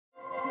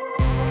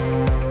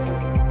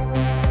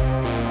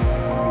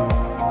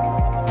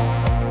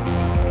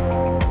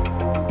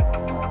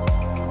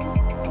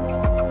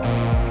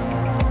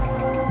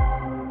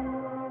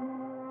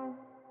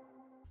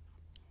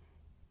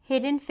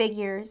Hidden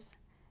Figures,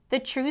 the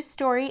true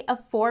story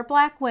of 4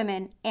 Black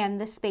women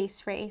and the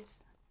space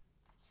race.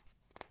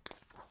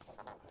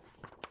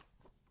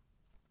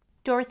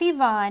 Dorothy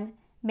Vaughan,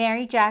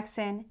 Mary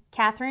Jackson,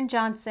 Katherine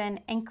Johnson,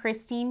 and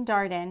Christine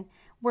Darden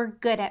were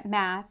good at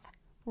math,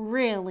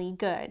 really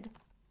good.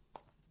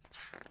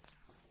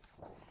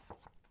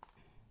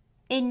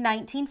 In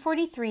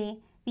 1943,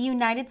 the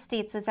United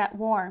States was at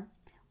war,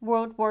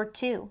 World War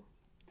II.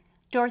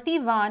 Dorothy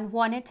Vaughan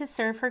wanted to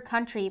serve her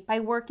country by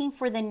working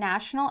for the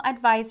National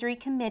Advisory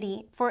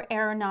Committee for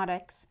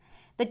Aeronautics,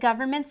 the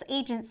government's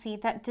agency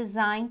that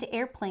designed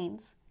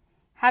airplanes.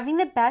 Having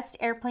the best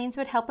airplanes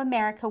would help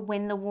America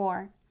win the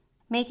war.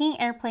 Making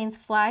airplanes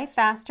fly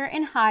faster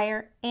and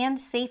higher and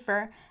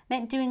safer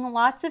meant doing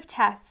lots of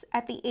tests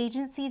at the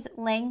agency's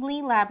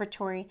Langley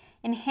Laboratory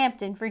in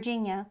Hampton,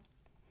 Virginia.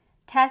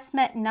 Tests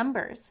meant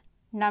numbers,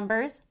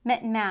 numbers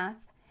meant math,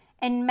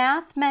 and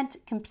math meant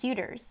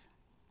computers.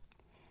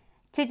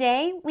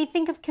 Today, we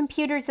think of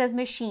computers as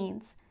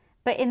machines,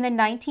 but in the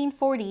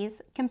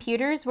 1940s,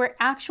 computers were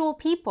actual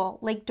people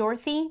like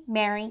Dorothy,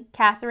 Mary,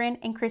 Katherine,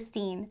 and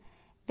Christine.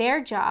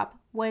 Their job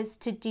was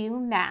to do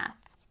math.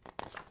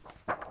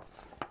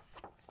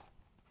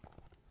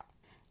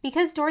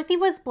 Because Dorothy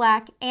was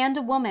Black and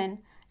a woman,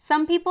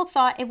 some people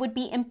thought it would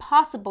be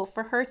impossible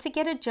for her to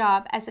get a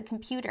job as a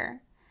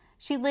computer.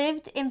 She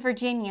lived in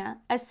Virginia,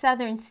 a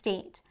southern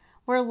state,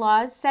 where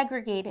laws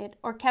segregated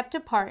or kept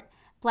apart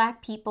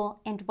Black people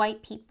and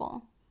white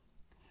people.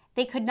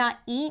 They could not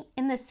eat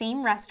in the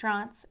same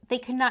restaurants, they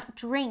could not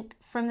drink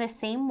from the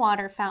same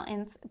water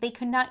fountains, they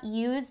could not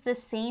use the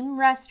same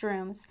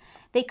restrooms,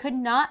 they could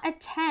not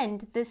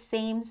attend the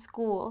same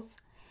schools,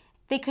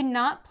 they could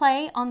not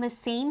play on the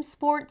same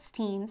sports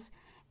teams,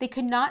 they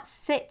could not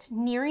sit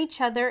near each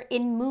other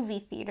in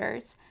movie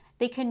theaters,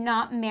 they could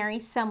not marry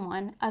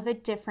someone of a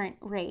different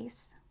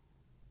race.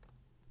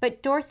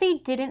 But Dorothy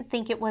didn't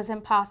think it was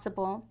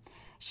impossible.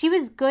 She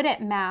was good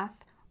at math,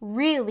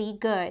 really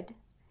good.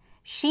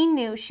 She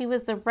knew she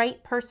was the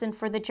right person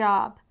for the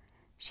job.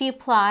 She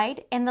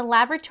applied, and the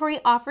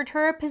laboratory offered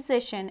her a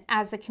position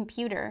as a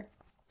computer.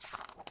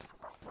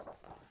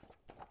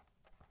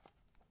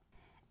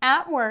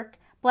 At work,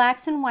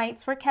 Blacks and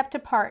whites were kept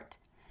apart.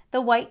 The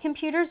white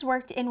computers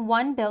worked in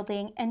one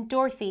building, and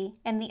Dorothy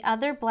and the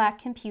other Black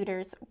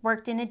computers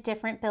worked in a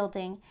different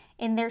building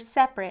in their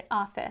separate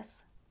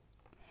office.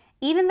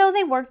 Even though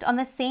they worked on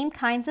the same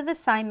kinds of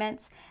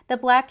assignments, the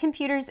Black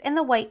computers and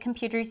the white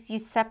computers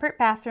used separate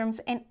bathrooms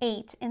and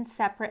ate in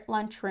separate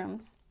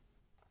lunchrooms.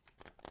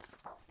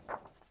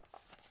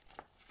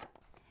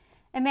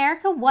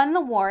 America won the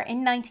war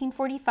in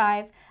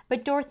 1945,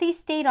 but Dorothy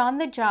stayed on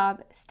the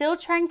job, still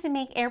trying to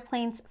make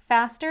airplanes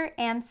faster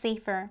and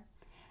safer.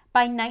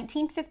 By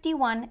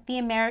 1951, the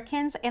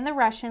Americans and the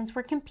Russians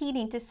were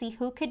competing to see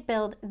who could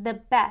build the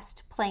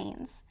best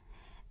planes.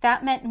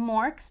 That meant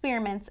more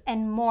experiments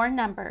and more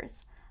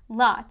numbers,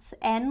 lots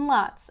and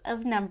lots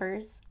of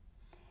numbers.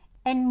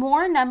 And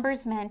more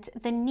numbers meant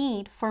the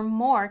need for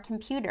more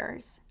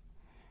computers.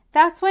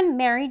 That's when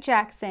Mary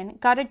Jackson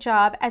got a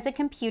job as a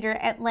computer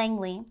at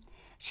Langley.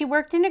 She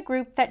worked in a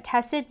group that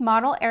tested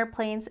model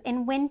airplanes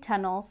in wind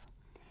tunnels.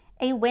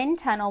 A wind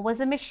tunnel was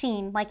a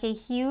machine like a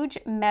huge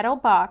metal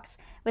box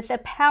with a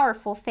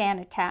powerful fan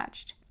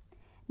attached.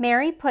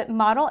 Mary put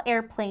model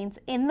airplanes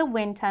in the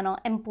wind tunnel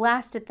and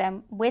blasted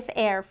them with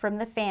air from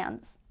the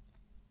fans.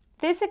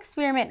 This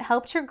experiment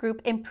helped her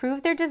group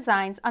improve their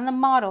designs on the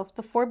models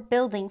before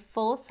building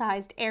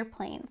full-sized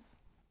airplanes.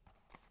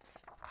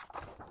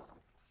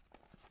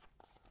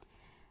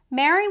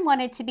 Mary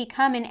wanted to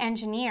become an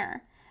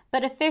engineer,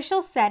 but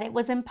officials said it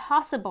was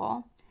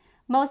impossible.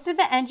 Most of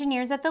the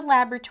engineers at the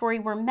laboratory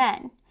were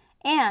men,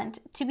 and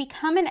to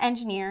become an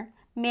engineer,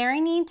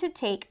 Mary needed to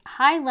take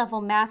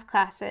high-level math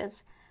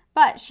classes,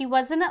 but she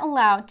wasn't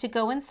allowed to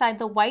go inside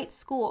the white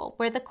school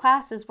where the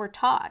classes were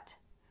taught.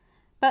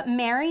 But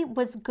Mary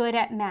was good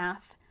at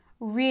math,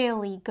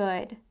 really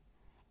good,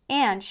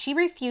 and she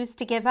refused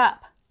to give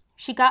up.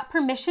 She got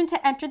permission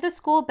to enter the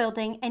school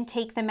building and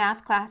take the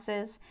math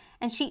classes,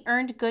 and she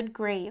earned good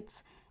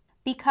grades.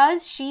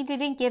 Because she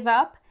didn't give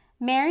up,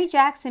 Mary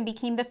Jackson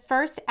became the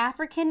first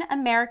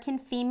African-American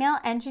female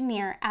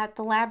engineer at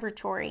the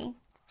laboratory.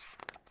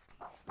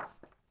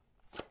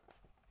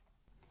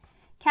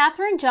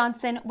 Katherine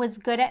Johnson was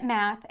good at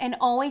math and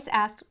always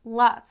asked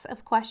lots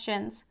of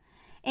questions.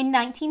 In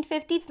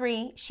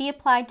 1953, she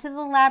applied to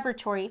the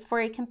laboratory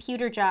for a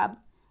computer job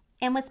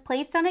and was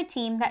placed on a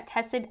team that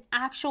tested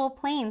actual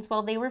planes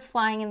while they were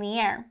flying in the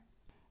air.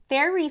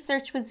 Their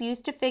research was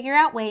used to figure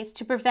out ways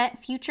to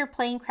prevent future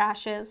plane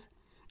crashes.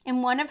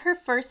 In one of her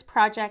first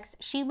projects,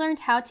 she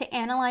learned how to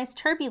analyze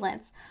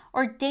turbulence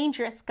or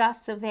dangerous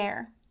gusts of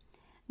air.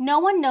 No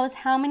one knows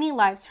how many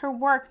lives her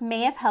work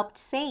may have helped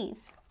save.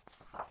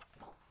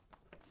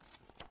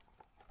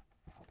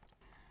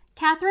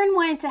 Katherine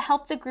wanted to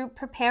help the group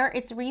prepare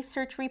its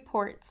research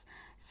reports,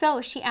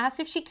 so she asked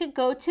if she could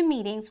go to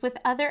meetings with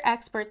other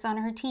experts on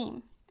her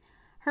team.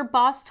 Her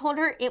boss told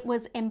her it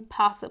was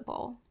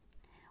impossible.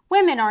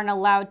 "Women aren't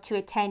allowed to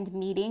attend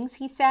meetings,"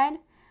 he said.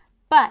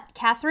 But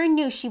Katherine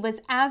knew she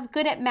was as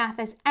good at math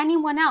as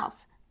anyone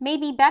else,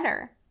 maybe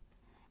better.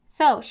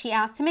 So she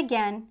asked him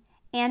again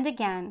and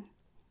again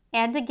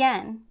and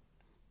again.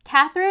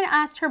 Katherine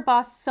asked her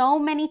boss so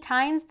many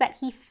times that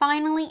he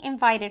finally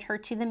invited her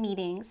to the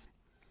meetings.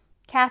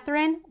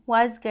 Katherine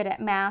was good at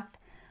math,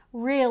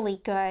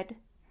 really good.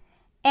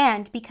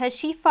 And because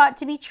she fought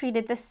to be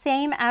treated the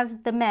same as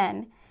the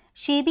men,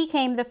 she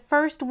became the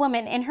first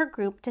woman in her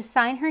group to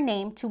sign her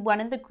name to one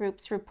of the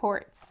group's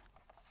reports.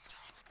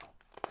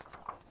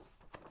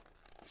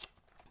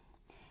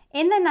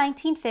 In the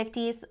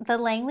 1950s, the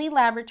Langley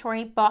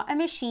Laboratory bought a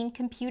machine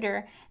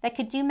computer that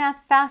could do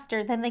math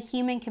faster than the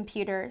human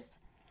computers.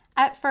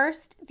 At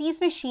first, these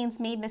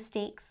machines made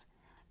mistakes.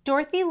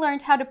 Dorothy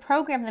learned how to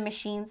program the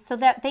machines so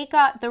that they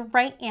got the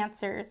right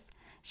answers.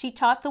 She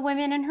taught the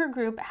women in her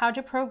group how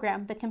to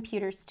program the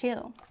computers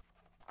too.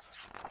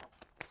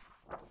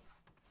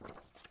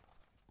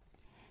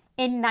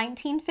 In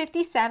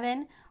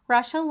 1957,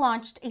 Russia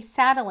launched a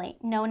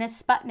satellite known as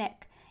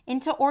Sputnik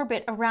into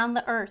orbit around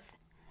the Earth.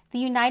 The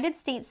United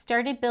States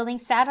started building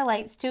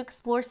satellites to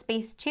explore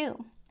space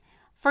too.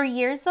 For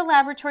years, the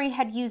laboratory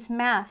had used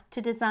math to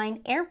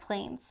design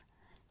airplanes.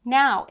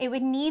 Now, it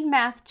would need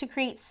math to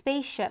create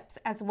spaceships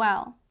as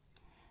well.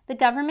 The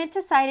government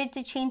decided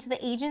to change the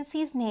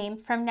agency's name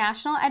from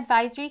National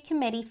Advisory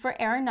Committee for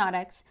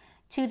Aeronautics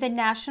to the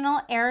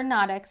National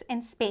Aeronautics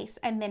and Space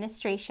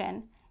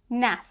Administration,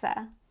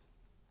 NASA.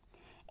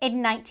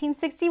 In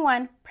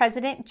 1961,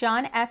 President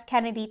John F.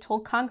 Kennedy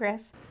told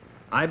Congress,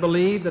 "I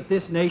believe that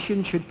this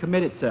nation should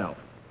commit itself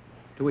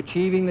to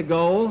achieving the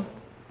goal,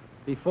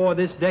 before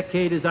this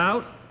decade is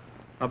out,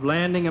 of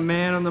landing a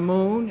man on the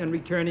moon and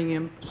returning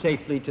him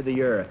safely to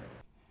the Earth."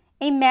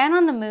 A man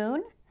on the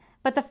moon?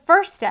 But the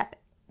first step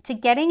to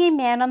getting a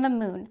man on the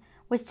moon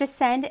was to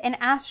send an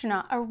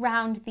astronaut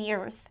around the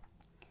Earth.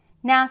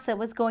 NASA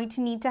was going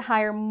to need to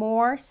hire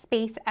more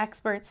space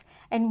experts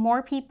and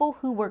more people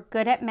who were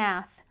good at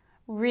math,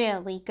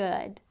 really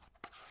good.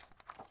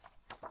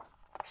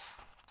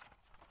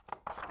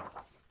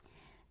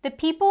 The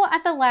people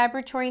at the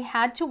laboratory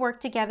had to work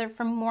together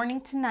from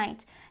morning to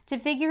night to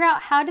figure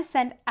out how to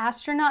send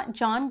astronaut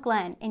John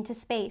Glenn into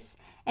space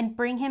and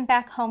bring him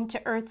back home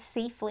to Earth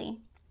safely.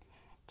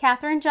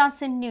 Katherine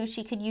Johnson knew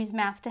she could use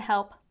math to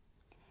help.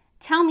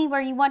 "Tell me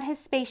where you want his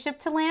spaceship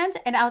to land,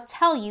 and I'll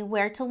tell you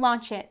where to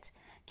launch it,"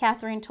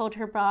 Katherine told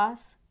her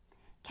boss.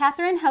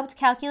 Katherine helped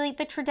calculate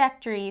the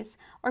trajectories,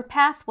 or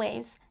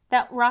pathways,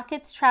 that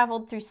rockets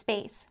traveled through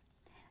space.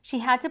 She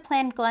had to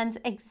plan Glenn's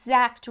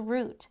exact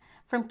route,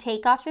 from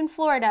takeoff in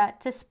Florida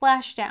to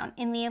splashdown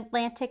in the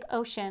Atlantic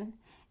Ocean.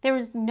 There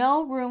was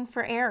no room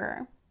for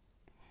error.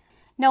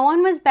 No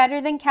one was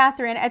better than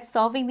Katherine at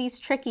solving these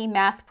tricky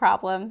math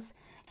problems.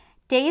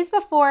 Days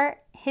before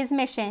his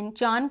mission,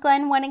 John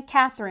Glenn wanted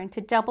Katherine to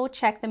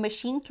double-check the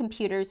machine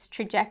computer's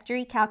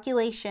trajectory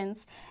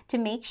calculations to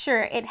make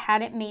sure it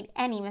hadn't made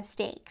any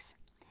mistakes.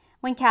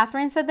 When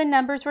Katherine said the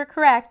numbers were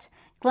correct,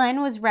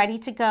 Glenn was ready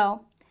to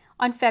go.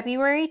 On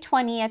February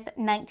 20th,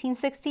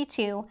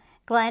 1962,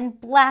 Glenn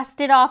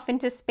blasted off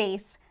into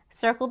space,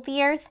 circled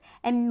the Earth,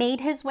 and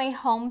made his way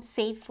home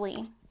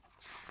safely.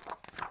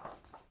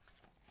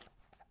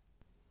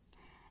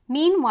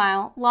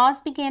 Meanwhile,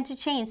 laws began to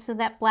change so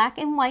that black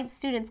and white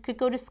students could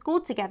go to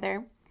school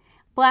together.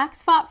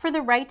 Blacks fought for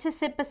the right to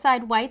sit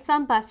beside whites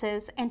on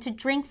buses and to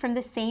drink from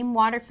the same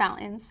water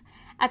fountains.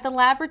 At the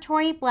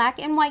laboratory, black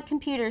and white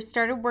computers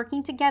started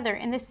working together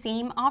in the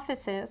same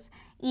offices,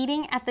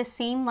 eating at the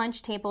same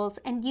lunch tables,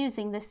 and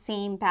using the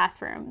same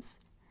bathrooms.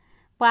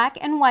 Black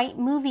and white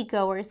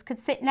moviegoers could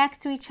sit next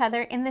to each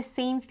other in the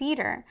same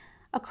theater.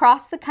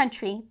 Across the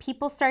country,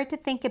 people started to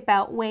think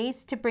about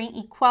ways to bring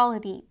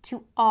equality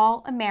to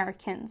all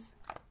Americans.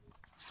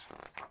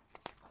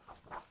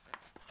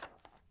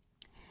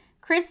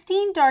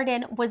 Christine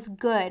Darden was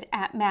good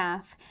at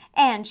math,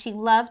 and she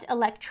loved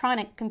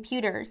electronic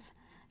computers.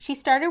 She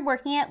started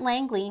working at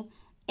Langley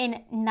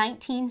in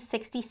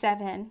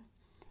 1967.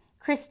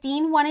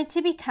 Christine wanted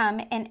to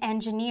become an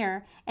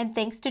engineer, and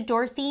thanks to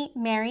Dorothy,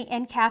 Mary,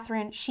 and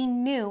Katherine, she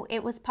knew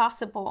it was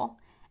possible.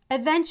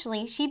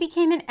 Eventually, she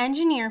became an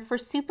engineer for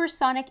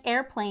supersonic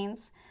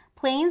airplanes,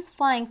 planes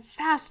flying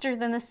faster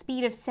than the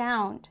speed of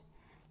sound.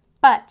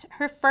 But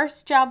her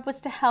first job was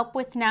to help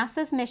with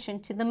NASA's mission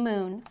to the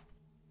moon.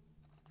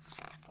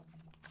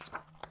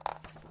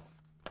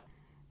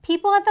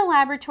 People at the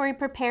laboratory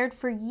prepared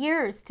for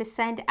years to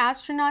send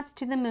astronauts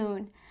to the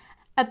moon,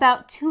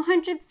 about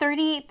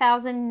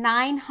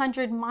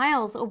 238,900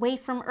 miles away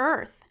from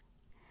Earth.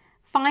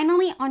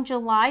 Finally, on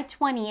July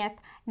 20th,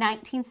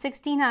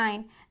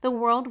 1969, the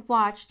world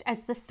watched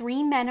as the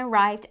three men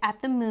arrived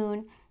at the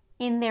moon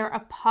in their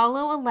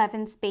Apollo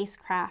 11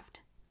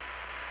 spacecraft.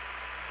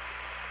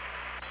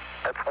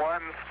 It's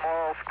one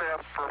small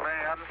step for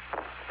man,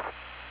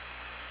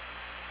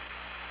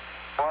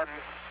 one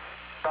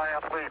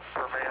giant leap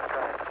for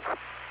mankind,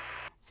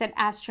 said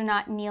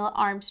astronaut Neil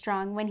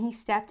Armstrong when he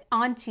stepped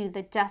onto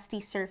the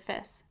dusty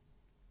surface.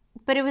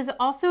 But it was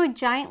also a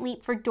giant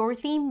leap for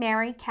Dorothy,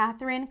 Mary,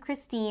 Katherine,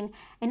 Christine,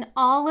 and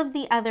all of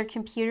the other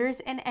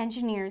computers and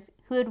engineers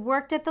who had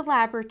worked at the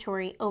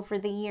laboratory over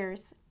the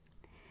years.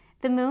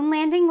 The moon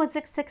landing was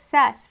a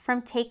success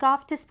from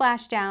takeoff to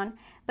splashdown,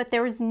 but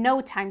there was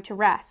no time to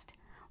rest.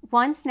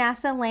 Once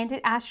NASA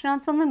landed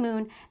astronauts on the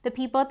moon, the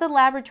people at the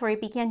laboratory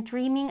began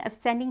dreaming of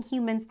sending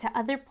humans to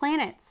other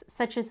planets,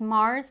 such as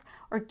Mars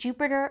or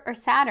Jupiter or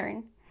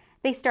Saturn.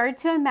 They started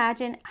to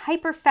imagine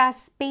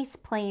hyper-fast space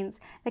planes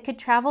that could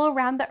travel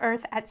around the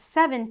Earth at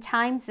 7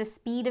 times the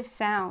speed of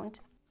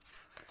sound.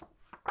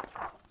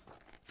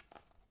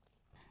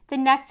 The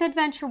next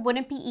adventure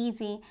wouldn't be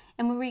easy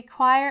and would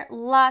require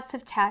lots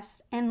of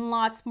tests and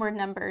lots more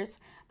numbers,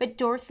 but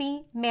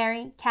Dorothy,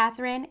 Mary,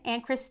 Katherine,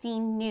 and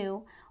Christine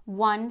knew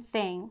one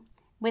thing.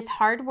 With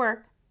hard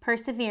work,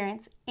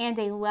 perseverance, and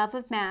a love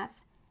of math,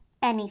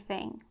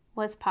 anything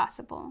was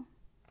possible.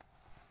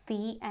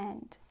 The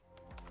end.